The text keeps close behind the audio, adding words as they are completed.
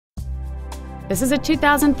This is a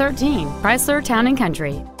 2013 Chrysler Town &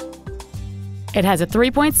 Country. It has a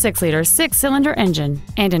 3.6-liter six-cylinder engine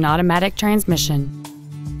and an automatic transmission.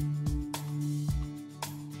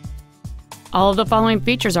 All of the following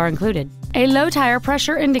features are included: a low tire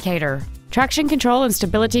pressure indicator, traction control and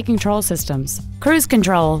stability control systems, cruise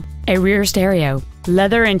control, a rear stereo,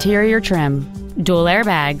 leather interior trim, dual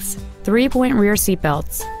airbags, 3-point rear seat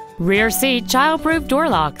belts, rear seat child-proof door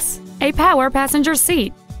locks, a power passenger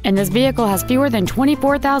seat, and this vehicle has fewer than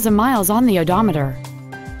 24,000 miles on the odometer.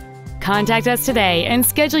 Contact us today and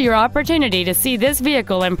schedule your opportunity to see this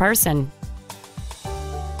vehicle in person.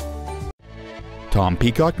 Tom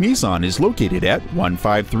Peacock Nissan is located at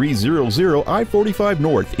 15300 I-45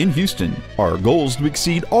 North in Houston. Our goal is to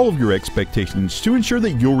exceed all of your expectations to ensure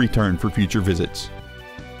that you'll return for future visits.